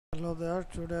Hello there,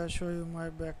 today I show you my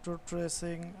vector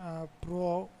tracing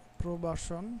pro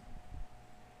version.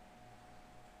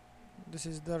 This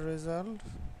is the result.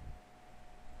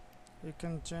 You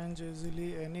can change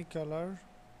easily any color.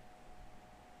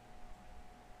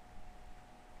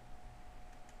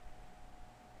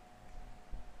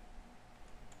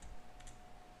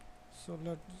 So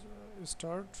let's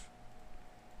start.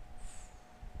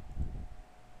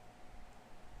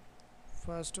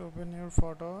 First open your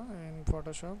photo in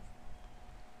Photoshop.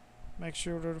 Make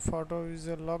sure your photo is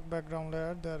a lock background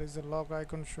layer. There is a lock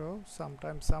icon show.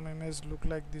 Sometimes some images look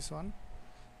like this one.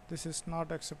 This is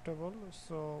not acceptable,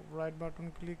 so right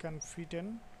button click and fit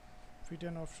in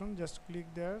option, just click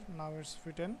there. Now it's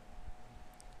fit in,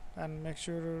 and make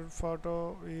sure your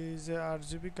photo is a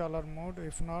RGB color mode.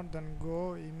 If not, then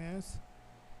go image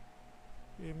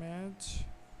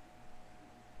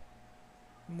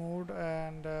mode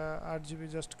and RGB,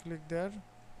 just click there.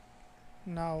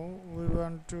 Now we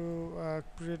want to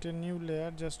create a new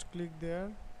layer, just click there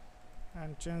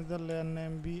and change the layer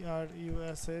name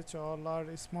BRUSH, all are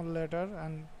small letter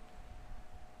and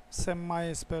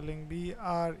semi spelling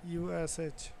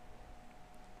BRUSH.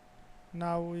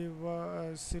 Now we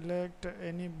select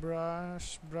any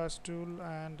brush tool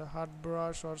and hard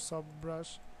brush or soft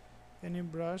brush, any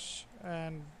brush,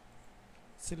 and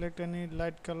select any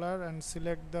light color and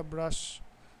select the brush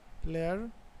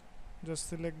layer. Just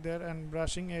select there and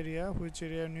brushing area, which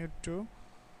area you need to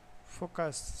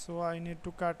focus. So I need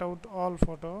to cut out all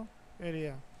photo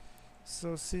area.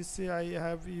 So CC, I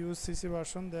have used CC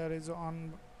version. There is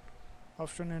on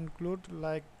option include,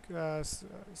 like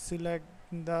select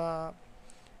the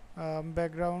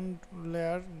background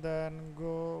layer, then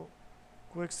go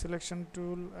quick selection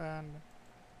tool and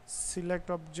select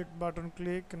object button,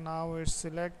 click. Now it's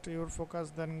select your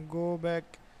focus, then go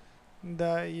back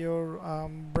your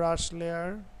brush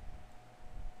layer,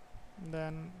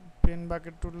 then pin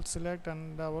bucket tool select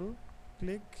and double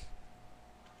click,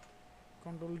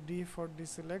 Ctrl D for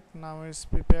deselect. Now it's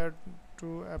prepared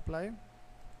to apply.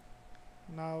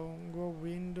 Now go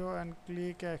window and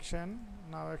click action.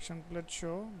 Now action plate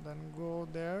show, then go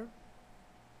there,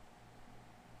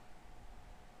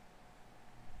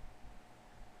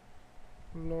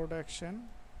 load action,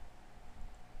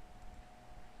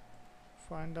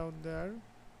 find out there,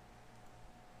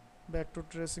 Vector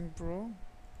Tracing Pro.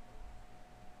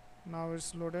 Now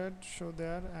it's loaded, show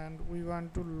there, and we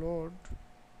want to load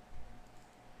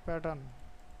pattern.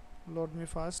 Load me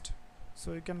fast,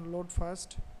 so you can load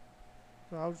fast.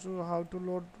 So how to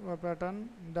load a pattern?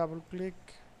 Double click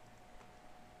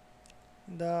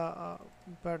the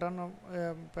pattern of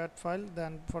pat file,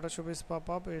 then Photoshop is pop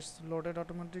up, it's loaded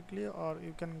automatically, or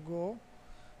you can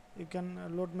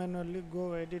load manually.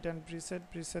 Go edit and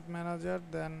preset manager,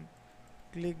 then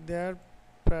click there,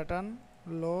 pattern,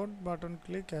 load button,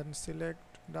 click and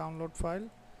select download file.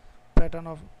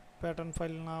 Pattern file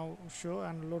now show,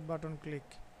 and load button, click,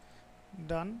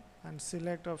 done, and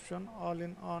select option all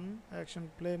in on action,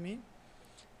 play me.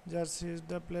 Just hit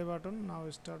the play button. Now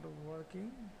start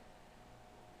working.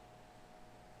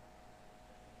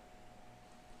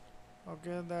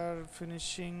 Okay, they're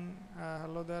finishing.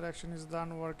 Hello there, action is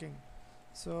done working.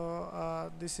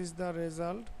 So this is the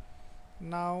result.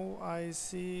 Now I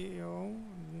see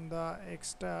the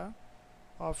extra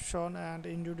option and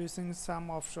introducing some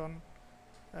option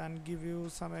and give you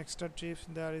some extra tips.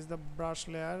 There is the brush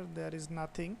layer, there is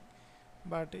nothing,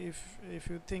 but if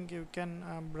you think you can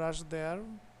brush there,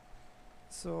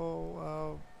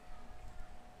 so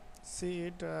see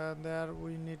it there.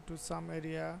 We need to some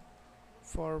area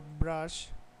for brush.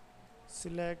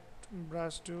 Select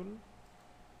brush tool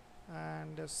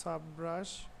and sub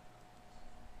brush,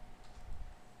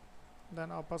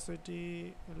 then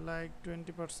opacity like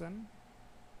 20%,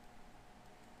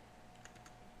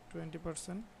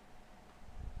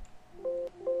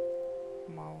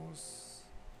 mouse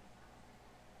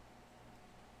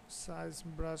size,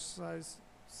 brush size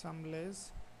some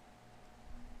less,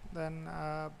 then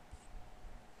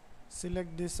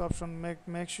select this option.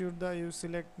 Make sure that you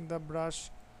select the brush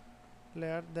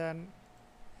layer, then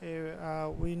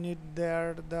we need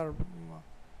there the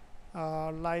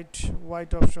light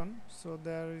white option. So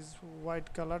there is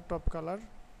white color, top color,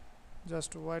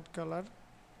 just white color,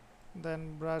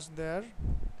 then brush there,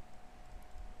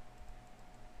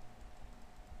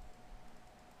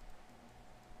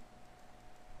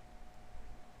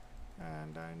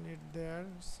 and I need there,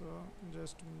 so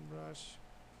just brush.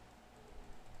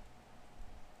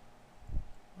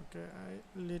 Okay,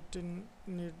 I little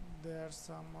need there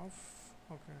some of,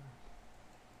 okay,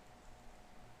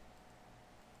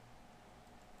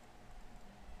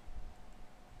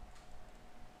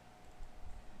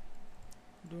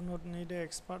 do not need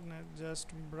expertness, just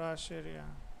brush area.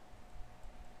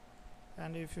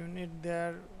 And if you need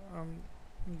their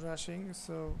brushing,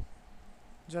 so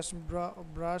just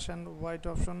brush and white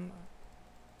option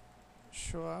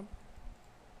show up.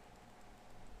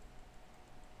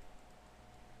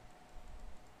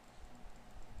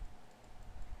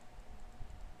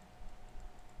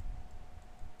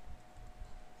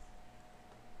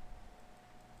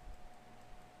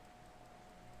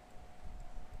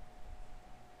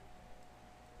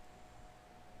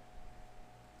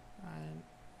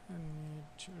 I need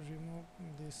to remove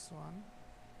this one,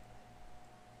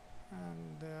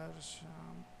 and there's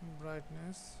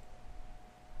brightness,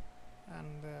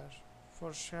 and there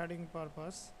for shading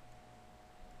purpose.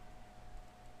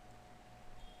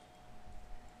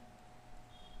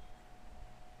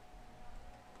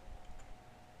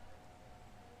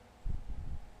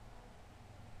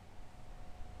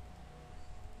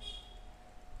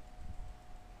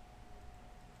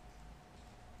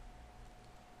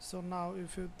 So now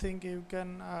if you think you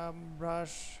can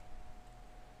brush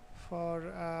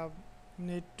for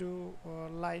need to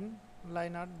line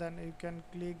art, then you can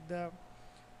click the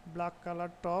black color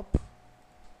top,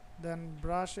 then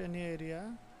brush any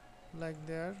area like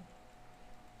there,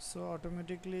 so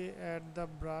automatically add the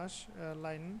brush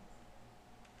line.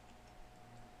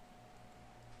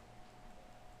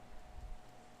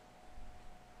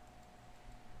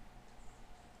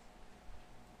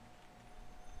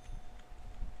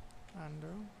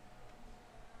 And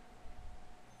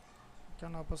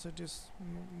can opacity is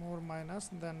more minus,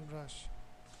 then brush.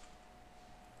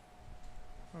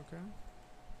 Okay,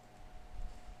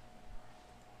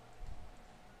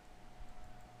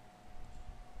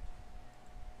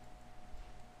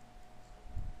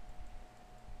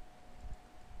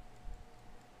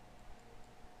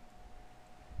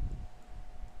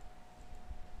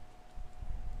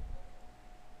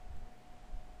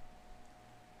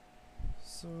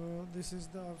 so this is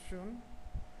the option.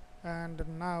 And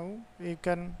now you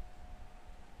can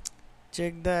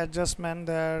check the adjustment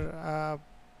there.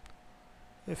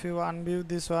 If you unview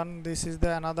this one, this is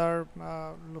the another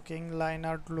looking line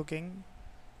art looking,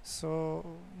 so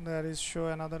there is show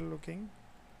another looking.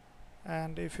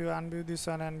 And if you unview this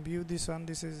one and view this one,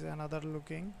 this is another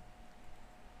looking,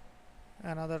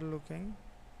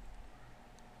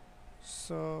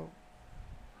 so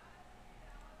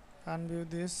unview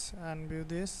this and view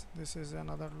this, this is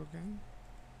another looking,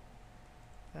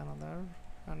 another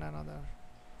and another.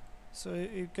 So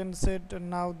you can set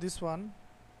now this one.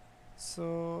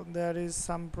 So there is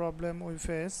some problem we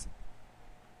face,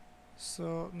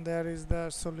 so there is the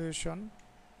solution.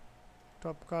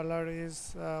 Top color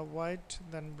is white,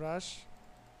 then brush,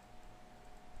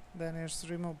 then it's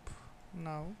remove.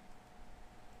 Now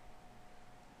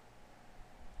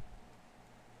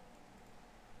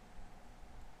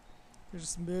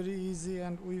it's very easy,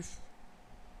 and we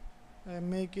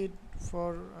make it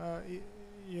for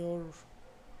your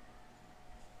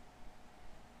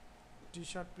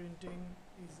t-shirt printing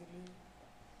easily.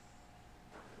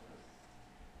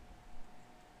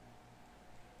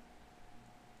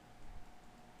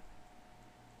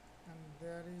 And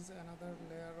there is another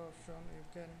layer option.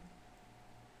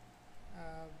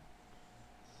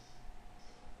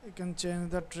 You can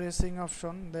change the tracing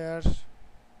option there,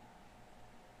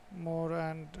 more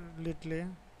and little.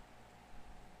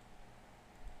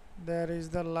 There is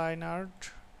the line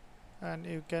art, and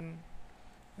you can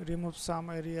remove some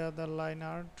area the line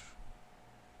art.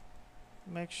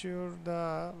 Make sure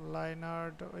the line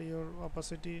art your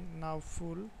opacity now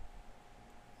full,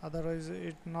 otherwise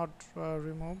it not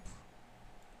remove.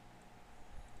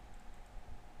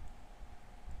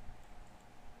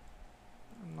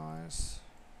 Nice.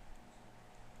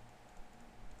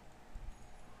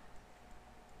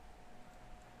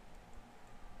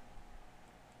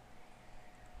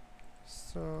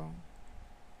 So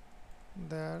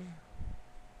there,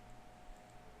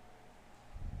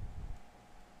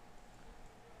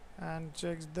 and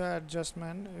check the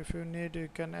adjustment. If you need, you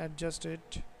can adjust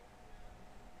it.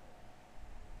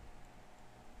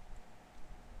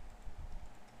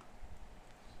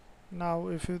 Now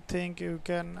if you think, you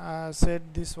can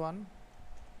set this one,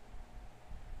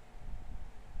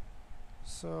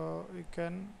 so you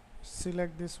can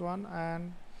select this one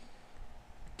and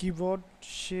keyboard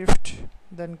shift,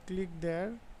 then click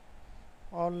there,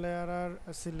 all layer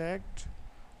are select,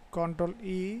 Ctrl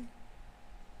E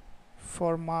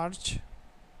for merge,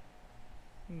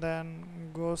 then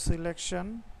go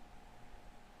selection,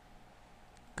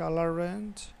 color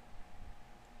range,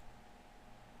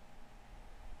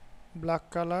 black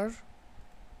color,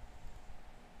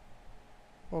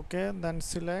 okay, then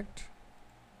select,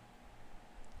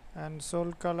 and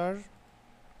sole color,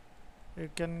 you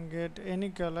can get any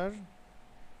color,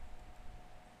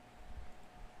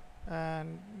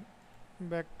 and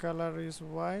back color is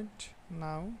white.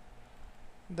 Now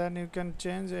then you can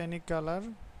change any color,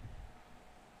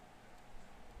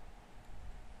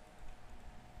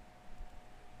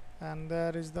 and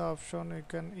there is the option you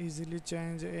can easily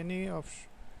change any option,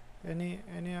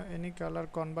 any color,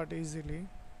 convert easily.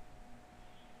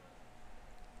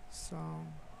 So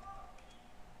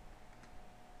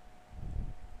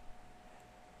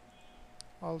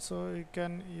also you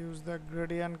can use the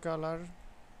gradient color.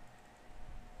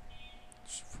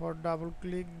 For double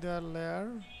click the layer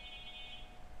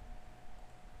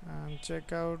and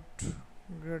check out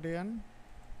gradient.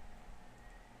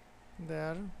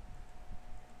 There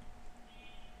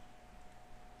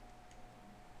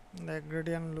the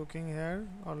gradient looking here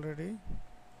already.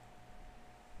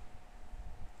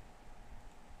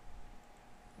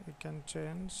 You can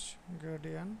change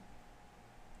gradient,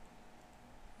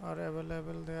 are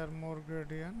available there more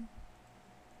gradient.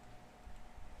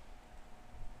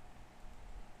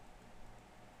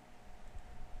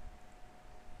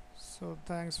 So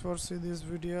thanks for see this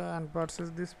video and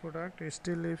purchase this product.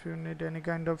 Still, if you need any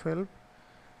kind of help,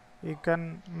 you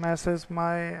can message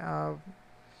my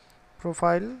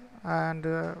profile, and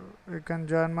you can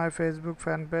join my Facebook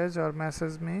fan page or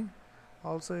message me.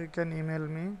 Also you can email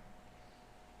me.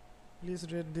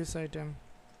 Please read this item.